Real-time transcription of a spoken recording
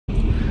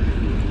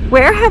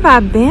Where have I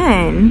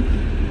been?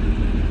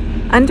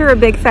 Under a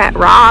big fat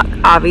rock,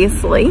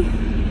 obviously.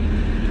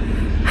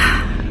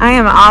 I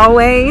am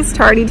always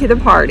tardy to the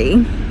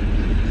party,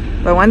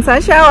 but once I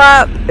show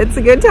up, it's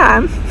a good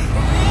time.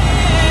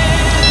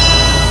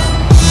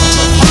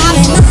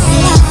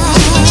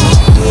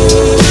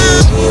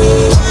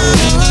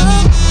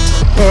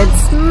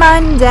 It's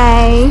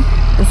Monday.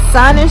 The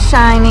sun is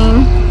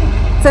shining.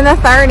 It's in the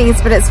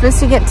 30s, but it's supposed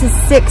to get to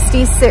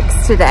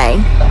 66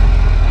 today.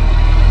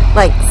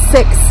 Like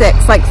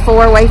 66, like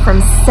 4 away from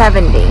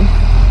 70.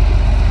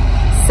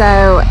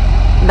 So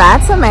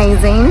that's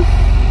amazing.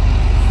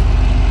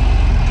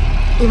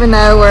 Even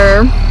though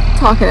we're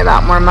talking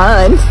about more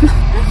mud.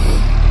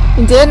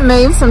 He did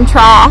move some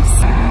troughs.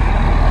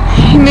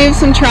 He moved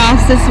some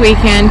troughs this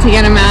weekend to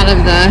get them out of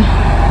the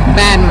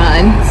bad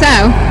mud.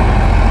 So,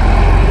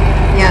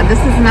 yeah,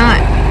 this is not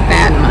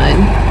bad mud.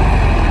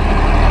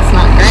 It's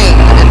not great,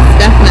 but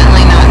it's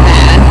definitely not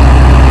bad.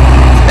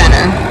 It's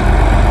better.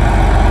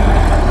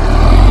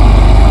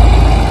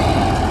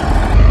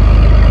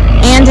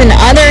 And in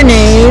other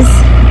news,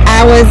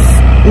 I was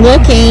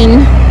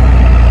looking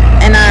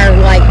in our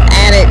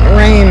attic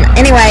room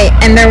anyway,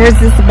 and there was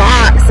this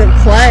box of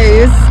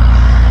clothes,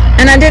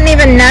 and I didn't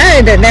even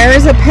know that there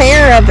was a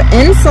pair of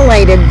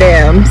insulated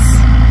bibs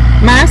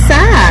my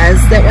size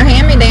that were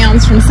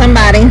hand-me-downs from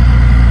somebody,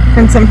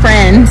 from some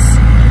friends,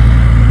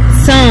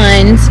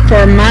 sons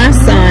for my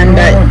son,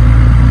 but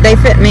they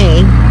fit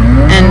me,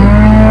 and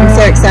I'm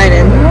so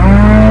excited.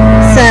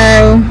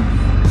 So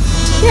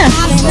yeah,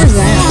 there's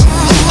that.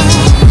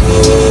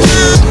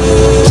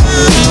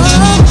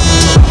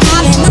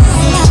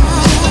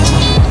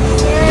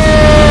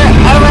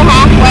 Over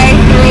halfway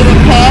through the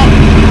pit.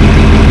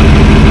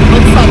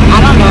 Looks like, I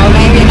don't know,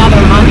 maybe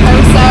another month or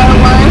so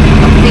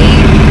worth of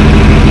feed.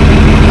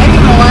 Maybe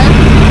more.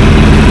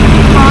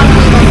 How long have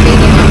we been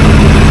feeding them?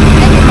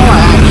 Maybe more,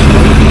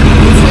 actually.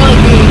 It's really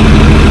deep.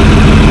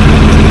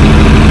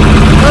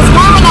 It was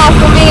warm enough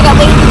for me to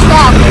leave the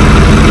truck and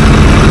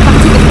come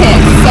to the pit,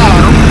 so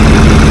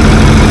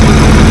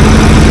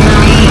here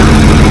I am.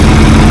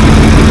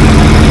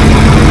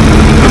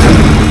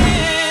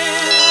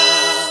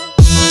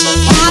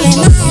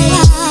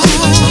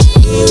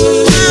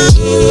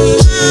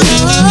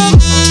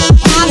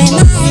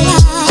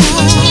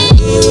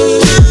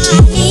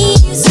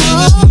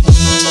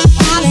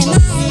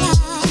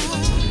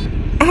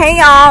 Hey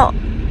y'all,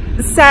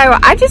 so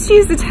I just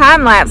used the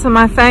time lapse on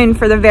my phone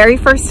for the very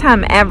first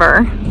time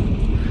ever.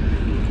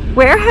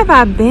 Where have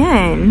I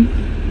been?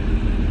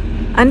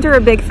 Under a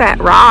big fat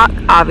rock,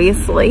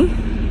 obviously.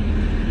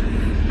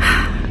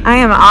 I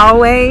am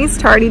always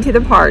tardy to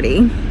the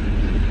party,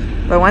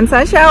 but once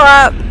I show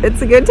up,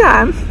 it's a good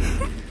time.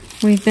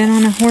 We've been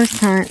on a horse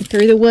hunt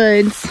through the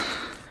woods.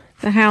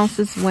 The house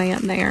is way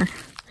up there.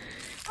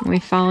 We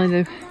follow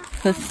the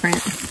hoof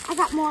prints. I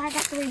got more, I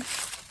got 3.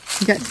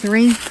 You got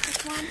 3?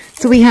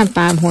 So we have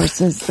 5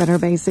 horses that are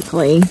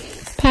basically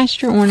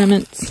pasture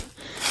ornaments.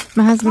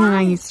 My husband and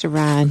I used to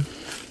ride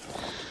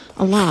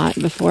a lot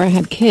before I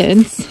had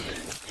kids.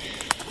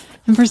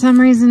 And for some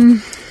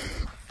reason,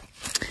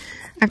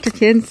 after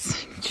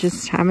kids,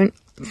 just haven't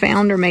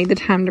found or made the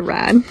time to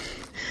ride.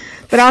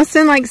 But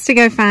Austin likes to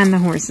go find the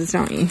horses,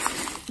 don't you?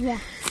 Yeah.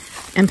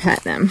 And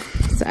pet them.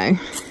 So,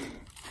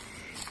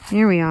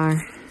 here we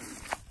are.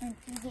 And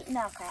she's eating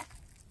dog crap.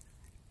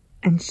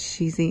 And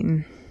she's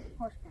eating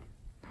Horse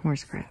crap.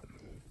 horse crap.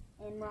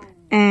 And rolling.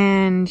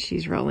 And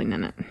she's rolling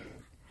in it.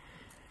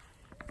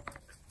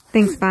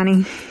 Thanks,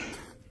 Bonnie.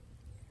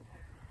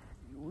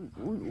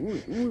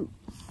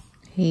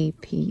 Hey,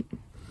 Pete.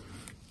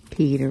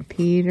 Peter.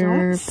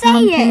 Don't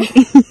say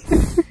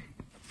it.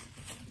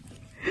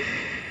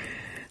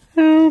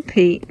 Oh,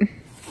 Pete.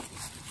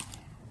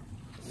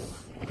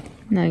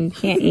 No, you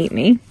can't eat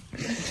me.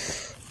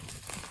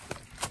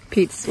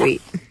 Pete's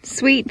sweet.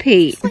 Sweet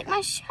Pete. It's like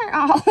my shirt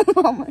off.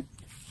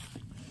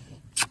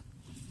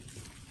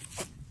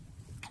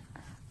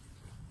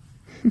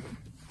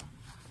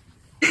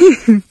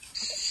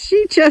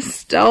 She just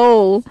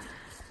stole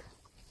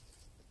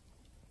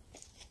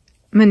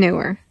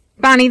manure.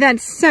 Bonnie,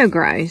 that's so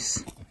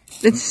gross.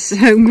 It's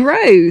so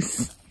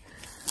gross.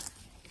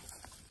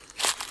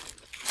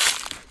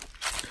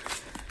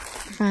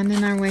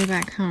 Finding our way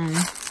back home.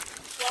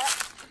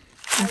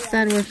 I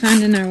said we're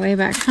finding our way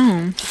back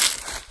home.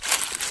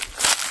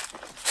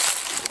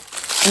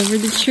 Over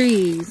the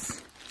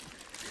trees.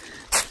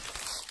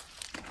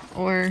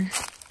 Or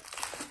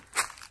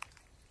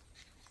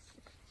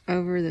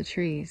over the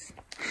trees.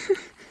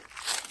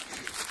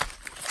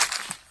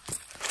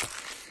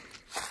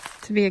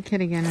 To be a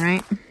kid again,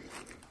 right?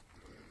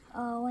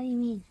 Oh, what do you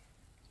mean?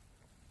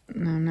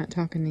 No, I'm not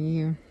talking to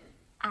you.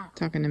 Oh.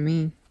 Talking to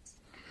me.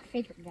 I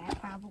figured that,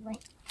 probably.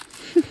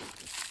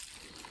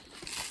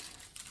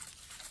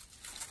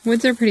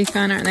 Woods are pretty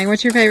fun, aren't they?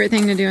 What's your favorite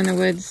thing to do in the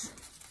woods?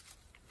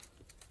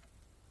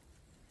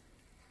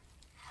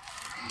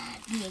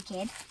 Be a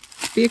kid.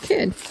 Be a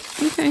kid.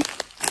 Okay.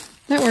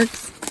 That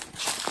works.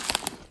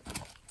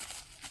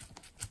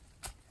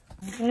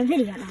 I'm doing a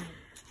video now.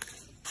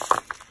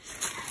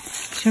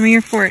 Show me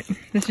your fort.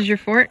 This is your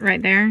fort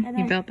right there. And You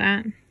then- built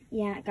that?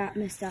 Yeah, it got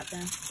messed up though.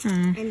 Oh,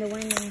 And the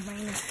wind and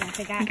rain and stuff.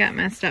 it got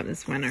messed up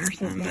this winter or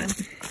something,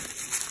 but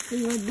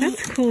We would be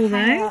that's cool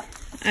higher though. up,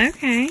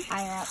 Okay.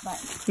 higher up,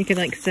 but You could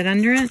like sit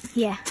under it?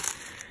 yeah.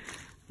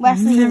 I've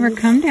Wesley never would-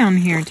 come down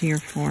here to your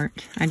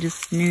fort. I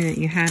just knew that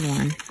you had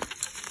one.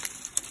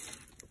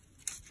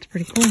 It's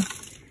pretty cool.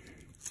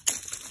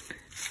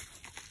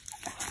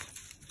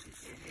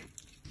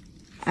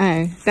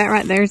 Oh, that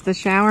right there's the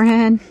shower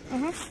head.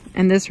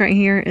 And this right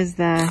here is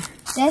the,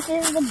 This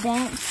is the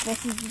bench.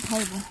 This is the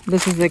table.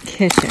 this is the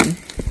kitchen.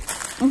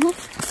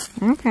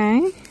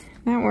 Okay,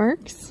 that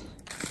works.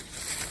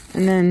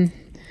 And then,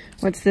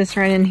 what's this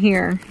right in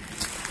here?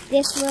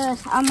 This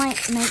was, I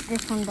might make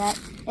this one back.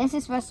 This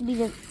is supposed to be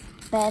the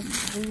bed.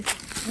 This is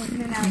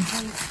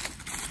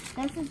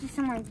just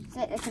somewhere to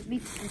sit. It could be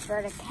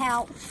considered a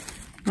couch.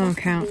 Oh, This could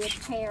be couch.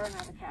 a chair,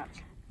 another couch.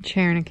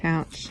 Chair and a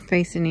couch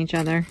facing each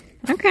other.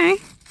 Okay,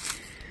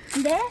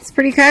 This, it's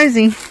pretty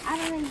cozy. I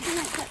don't know, you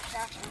can't put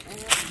stuff in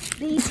it.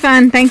 These, It's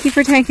fun. Thank you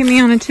for taking me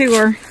on a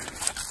tour.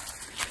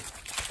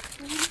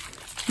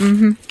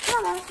 no,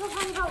 that's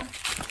what I'm going.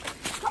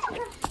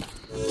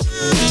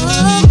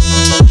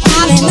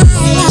 Darling,